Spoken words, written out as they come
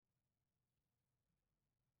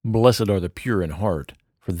Blessed are the pure in heart,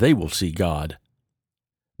 for they will see God.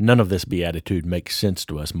 None of this beatitude makes sense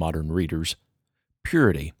to us modern readers.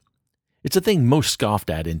 Purity. It's a thing most scoffed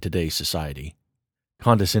at in today's society.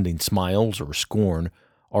 Condescending smiles or scorn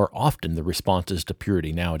are often the responses to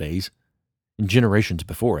purity nowadays. In generations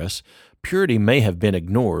before us, purity may have been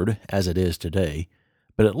ignored, as it is today,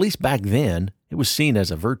 but at least back then it was seen as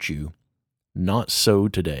a virtue. Not so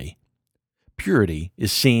today. Purity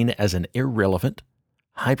is seen as an irrelevant,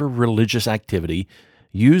 hyper-religious activity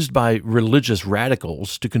used by religious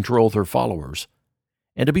radicals to control their followers.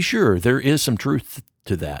 And to be sure, there is some truth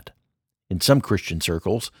to that. In some Christian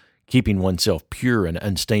circles, keeping oneself pure and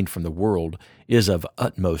unstained from the world is of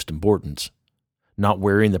utmost importance. Not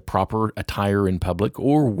wearing the proper attire in public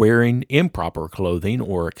or wearing improper clothing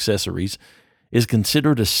or accessories is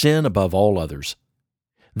considered a sin above all others.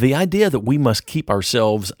 The idea that we must keep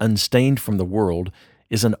ourselves unstained from the world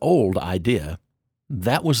is an old idea.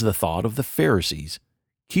 That was the thought of the Pharisees.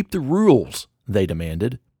 Keep the rules, they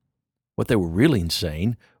demanded. What they were really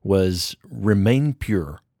saying was, remain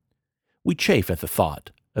pure. We chafe at the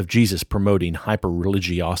thought of Jesus promoting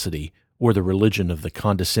hyper-religiosity or the religion of the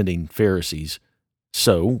condescending Pharisees,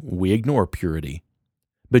 so we ignore purity.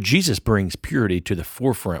 But Jesus brings purity to the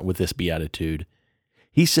forefront with this beatitude.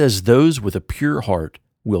 He says those with a pure heart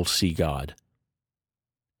will see God.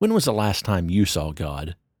 When was the last time you saw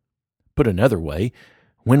God? Put another way,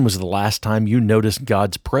 when was the last time you noticed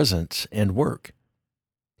God's presence and work?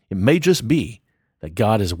 It may just be that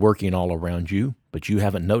God is working all around you, but you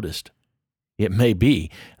haven't noticed. It may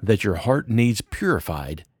be that your heart needs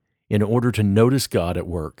purified in order to notice God at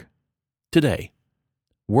work. Today,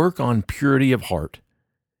 work on purity of heart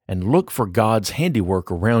and look for God's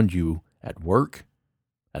handiwork around you at work,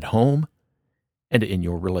 at home, and in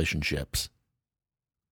your relationships.